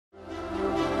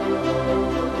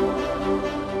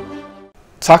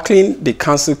Tackling the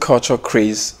cancel culture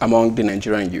craze among the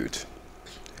Nigerian youth.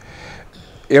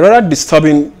 A rather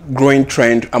disturbing growing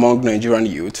trend among Nigerian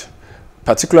youth,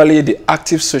 particularly the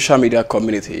active social media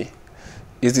community,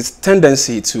 is its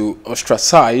tendency to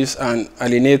ostracize and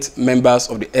alienate members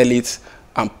of the elite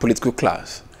and political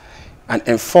class, and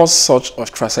enforce such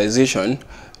ostracization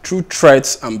through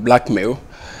threats and blackmail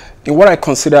in what I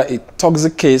consider a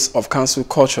toxic case of cancel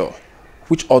culture,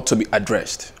 which ought to be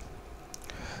addressed.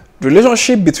 The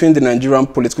relationship between the Nigerian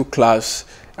political class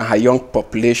and her young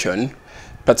population,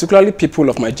 particularly people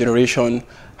of my generation,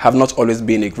 have not always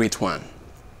been a great one.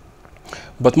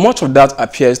 But much of that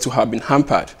appears to have been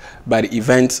hampered by the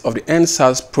events of the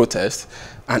EndSARS protest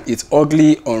and its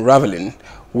ugly unraveling,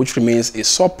 which remains a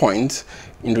sore point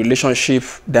in the relationship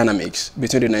dynamics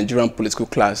between the Nigerian political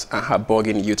class and her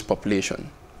burgeoning youth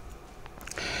population.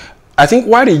 I think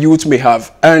while the youth may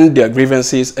have earned their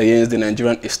grievances against the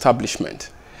Nigerian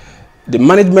establishment, the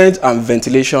management and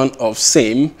ventilation of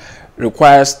same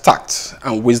requires tact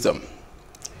and wisdom.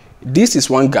 This is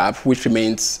one gap which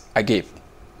remains agape.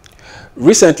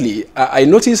 Recently, I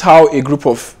noticed how a group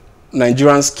of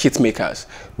Nigerian skit makers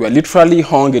were literally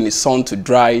hung in the sun to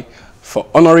dry for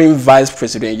honoring Vice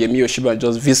President Yemi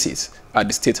Osinbajo's visit at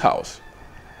the State House.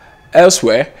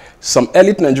 Elsewhere, some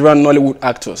elite Nigerian Nollywood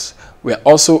actors were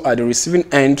also at the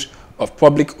receiving end of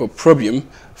public opprobrium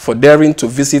for daring to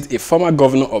visit a former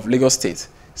governor of Lagos State,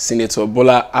 Senator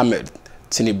Bola Ahmed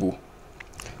Tinubu.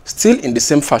 Still in the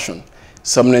same fashion,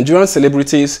 some Nigerian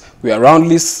celebrities were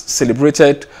roundly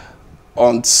celebrated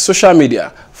on social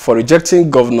media for rejecting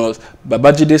Governor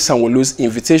Babajide Sanwo-Olu's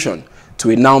invitation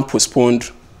to a now postponed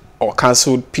or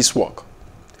cancelled peace walk.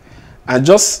 And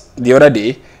just the other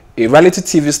day, a reality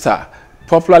TV star,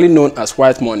 popularly known as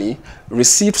White Money,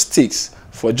 received sticks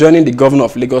for joining the governor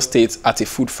of Lagos State at a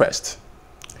food fest.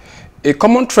 A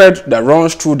common thread that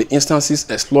runs through the instances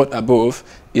explored above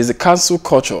is the cancel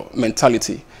culture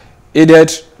mentality,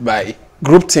 aided by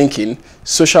group thinking,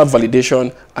 social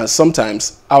validation, and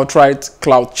sometimes outright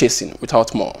clout chasing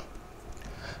without more.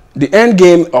 The end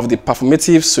game of the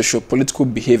performative socio-political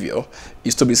behavior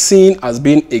is to be seen as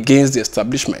being against the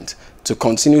establishment to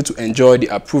continue to enjoy the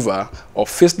approval of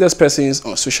faceless persons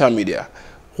on social media,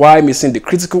 while missing the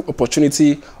critical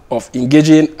opportunity of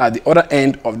engaging at the other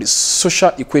end of the social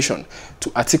equation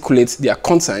to articulate their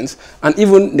concerns and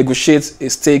even negotiate a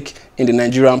stake in the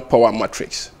Nigerian power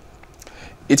matrix.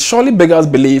 It surely beggars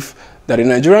belief that the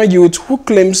Nigerian youth who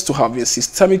claims to have been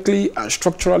systemically and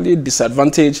structurally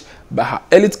disadvantaged by her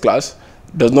elite class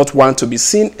does not want to be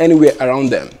seen anywhere around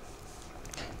them.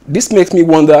 This makes me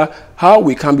wonder how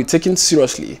we can be taken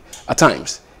seriously at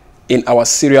times in our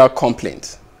serial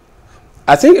complaints.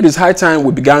 I think it is high time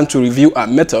we began to review our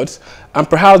methods and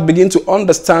perhaps begin to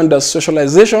understand that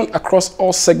socialization across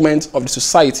all segments of the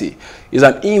society is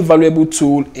an invaluable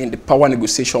tool in the power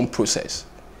negotiation process.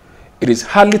 It is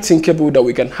hardly thinkable that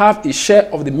we can have a share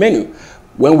of the menu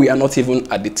when we are not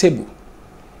even at the table.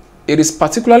 It is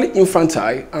particularly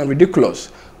infantile and ridiculous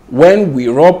when we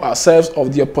rob ourselves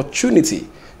of the opportunity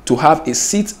to have a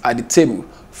seat at the table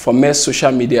for mere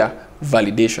social media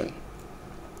validation.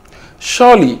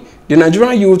 Surely, the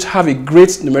Nigerian youth have a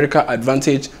great numerical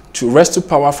advantage to wrestle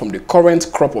power from the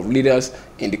current crop of leaders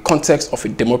in the context of a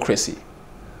democracy.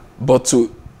 But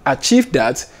to achieve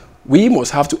that, we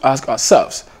must have to ask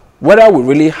ourselves whether we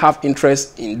really have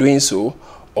interest in doing so,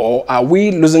 or are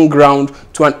we losing ground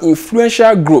to an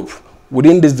influential group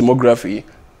within this demography,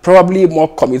 probably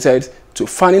more committed to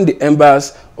fanning the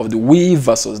embers of the we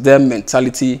versus them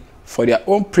mentality for their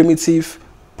own primitive,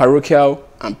 parochial,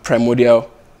 and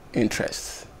primordial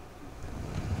interests.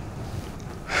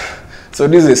 So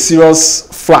this is a serious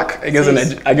flack against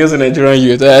the Nigerian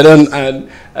youth. I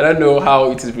don't know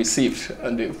how it is received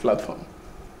on the platform.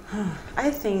 I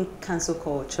think cancel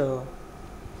culture,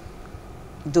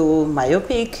 though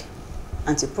myopic,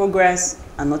 anti-progress,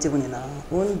 and not even in our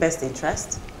own best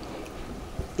interest,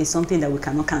 is something that we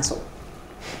cannot cancel.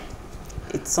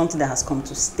 It's something that has come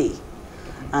to stay,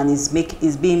 and is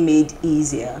being made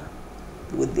easier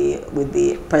with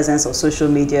the presence of social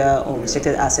media or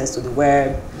restricted access to the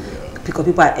web, because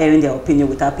people are airing their opinion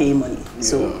without paying money.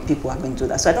 So people are going to do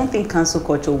that. So I don't think cancel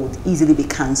culture would easily be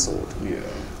cancelled.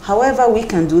 However, we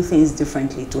can do things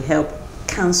differently to help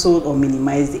cancel or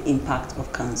minimize the impact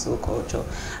of cancel culture.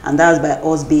 And that's by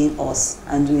us being us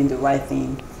and doing the right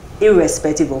thing,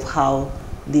 irrespective of how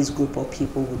this group of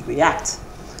people would react.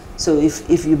 So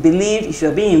if you believe, if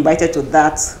you're being invited to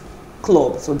that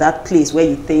club, so that place where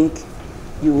you think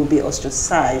you will be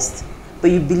ostracized, but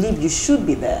you believe you should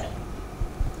be there,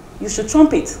 you should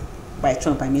trump it. by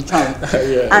Trump, I mean Trump,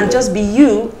 and just be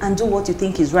you and do what you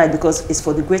think is right, because it's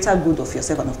for the greater good of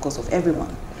yourself and of course of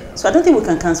everyone. So I don't think we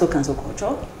can cancel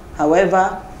culture.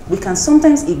 However, we can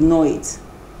sometimes ignore it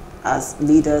as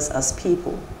leaders, as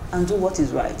people, and do what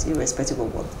is right, irrespective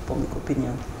of what public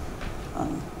opinion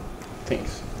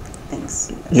thinks.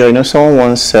 Yeah, you know, someone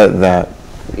once said that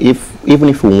even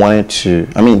if we wanted to,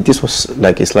 I mean, this was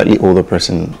like a slightly older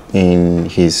person in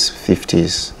his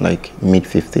 50s, like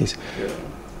mid-50s. Yeah.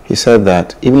 He said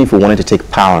that even if we wanted to take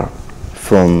power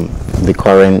from the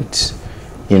current,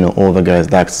 you know, older guys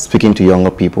that's speaking to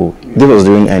younger people, this was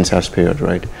during NSAS period,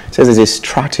 right? Says there's a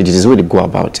strategy, there's a way to go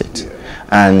about it. Yeah.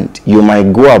 And you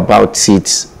might go about it,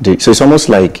 so it's almost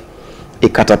like a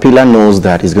caterpillar knows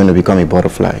that it's going to become a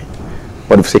butterfly.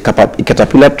 But if a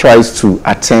caterpillar tries to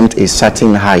attempt a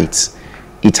certain height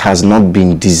it has not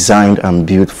been designed and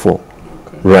built for,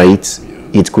 right?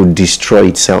 Yeah. It could destroy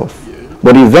itself. Yeah.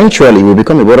 But eventually it will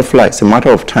become a butterfly. It's a matter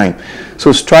of time.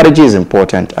 So strategy is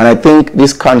important. And I think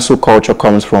this cancel culture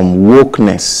comes from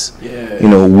wokeness. Yeah. You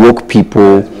know, woke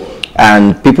people,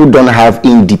 and people don't have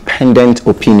independent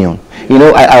opinion. You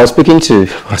know, I was speaking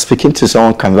to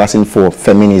someone canvassing for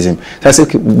feminism. So I said,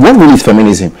 okay, what really is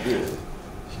feminism? Yeah.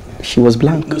 She was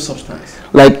blank. No substance.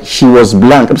 Like, she was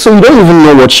blank. So you don't even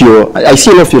know what I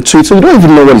see a lot of your tweets, so you don't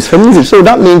even know what is feminism. So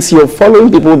that means you're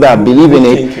following people that believe in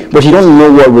it, but you don't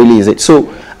know what really is it.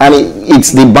 So, and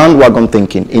it's the bandwagon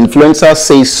thinking. Influencers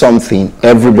say something,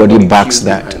 everybody backs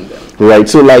that. Right?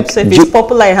 So like... So if it's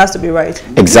popular, it has to be right.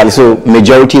 Exactly. So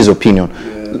majority is opinion.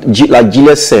 Yeah. Like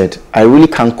Juliet said, I really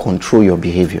can't control your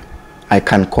behavior. I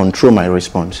can control my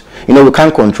response. You know, we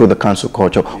can't control the cancel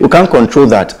culture. Yeah. We can't control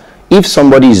that. If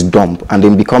somebody is dumb and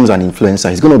then becomes an influencer,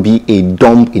 he's going to be a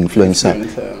dumb influencer.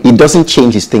 It doesn't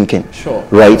change his thinking. Sure.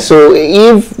 Right? So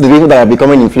if the people that are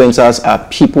becoming influencers are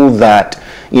people that,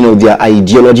 you know, their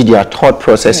ideology, their thought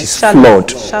process is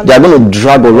flawed, they are going to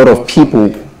drag a lot of people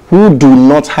who do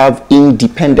not have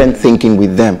independent thinking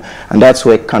with them. And that's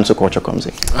where cancel culture comes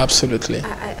in. Absolutely.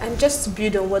 And just to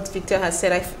build on what Victor has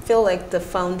said, I feel like the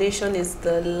foundation is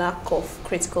the lack of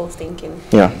critical thinking.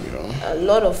 Yeah. A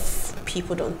lot of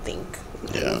people don't think.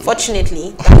 Yeah.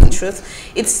 Fortunately, that's the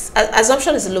truth. It's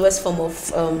assumption is the lowest form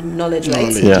of knowledge,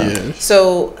 right? Yeah.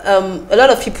 So a lot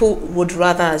of people would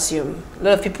rather assume. A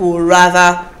lot of people would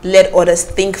rather let others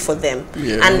think for them.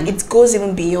 Yeah. And it goes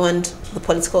even beyond the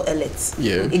political elites.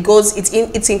 Yeah.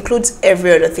 It includes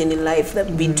every other thing in life that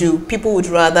we do. People would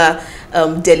rather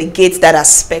delegate that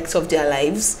aspect of their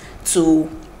lives to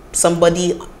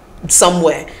somebody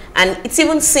somewhere. And it's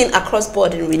even seen across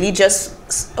board in religious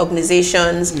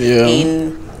organizations,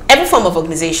 in every form of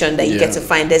organization that you get to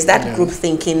find. There's that group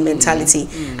thinking mentality.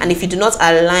 And if you do not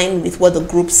align with what the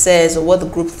group says or what the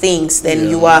group thinks, then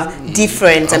you are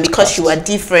different. And because you are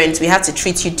different, we have to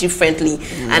treat you differently.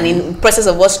 And in the process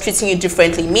of us treating you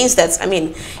differently means that, I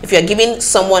mean, if you're giving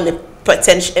someone a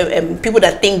potential people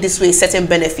that think this way certain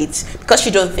benefits, because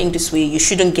you don't think this way, you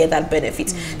shouldn't get that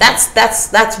benefit.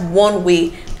 That's one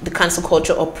way the cancel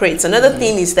culture operates. Another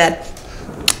thing is that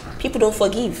people don't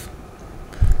forgive.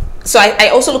 So I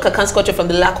also look at cancel culture from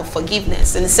the lack of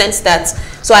forgiveness, in the sense that,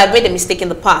 so I've made a mistake in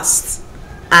the past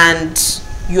and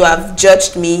you have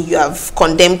judged me, you have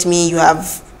condemned me, you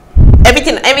have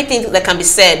everything that can be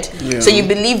said. So you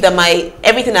believe that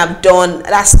everything I've done,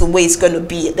 that's the way it's going to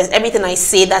be. That everything I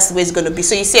say, that's the way it's going to be.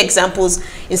 So you see examples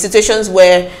in situations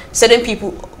where certain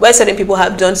people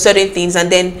have done certain things,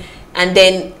 and then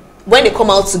when they come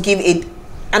out to give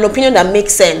an opinion that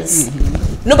makes sense,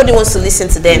 nobody wants to listen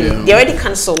to them. They're already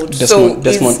cancelled. So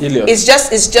it's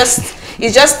just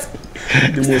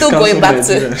still going back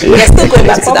to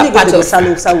that part of still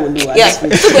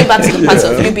going back to the part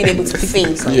of you being able to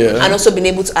think and also being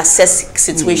able to assess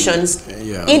situations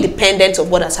independent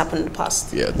of what has happened in the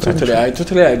past. I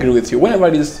totally agree with you. Whenever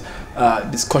this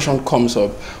discussion comes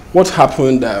up, what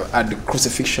happened at the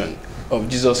crucifixion of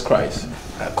Jesus Christ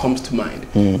comes to mind.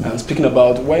 I'm speaking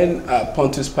about when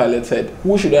Pontius Pilate said,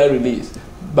 who should I release,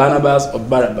 Barnabas or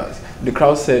Barabbas? The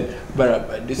crowd said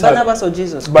Barabbas. Barnabas or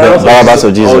Jesus? Barabbas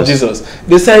or Jesus?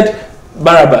 They said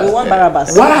Barabbas. We want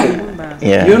Barabbas. Why?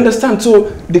 You understand? So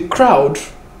the crowd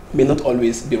may not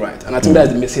always be right. And I think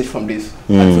that's the message from this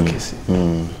advocacy.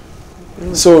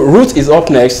 So Ruth is up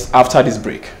next after this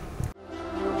break.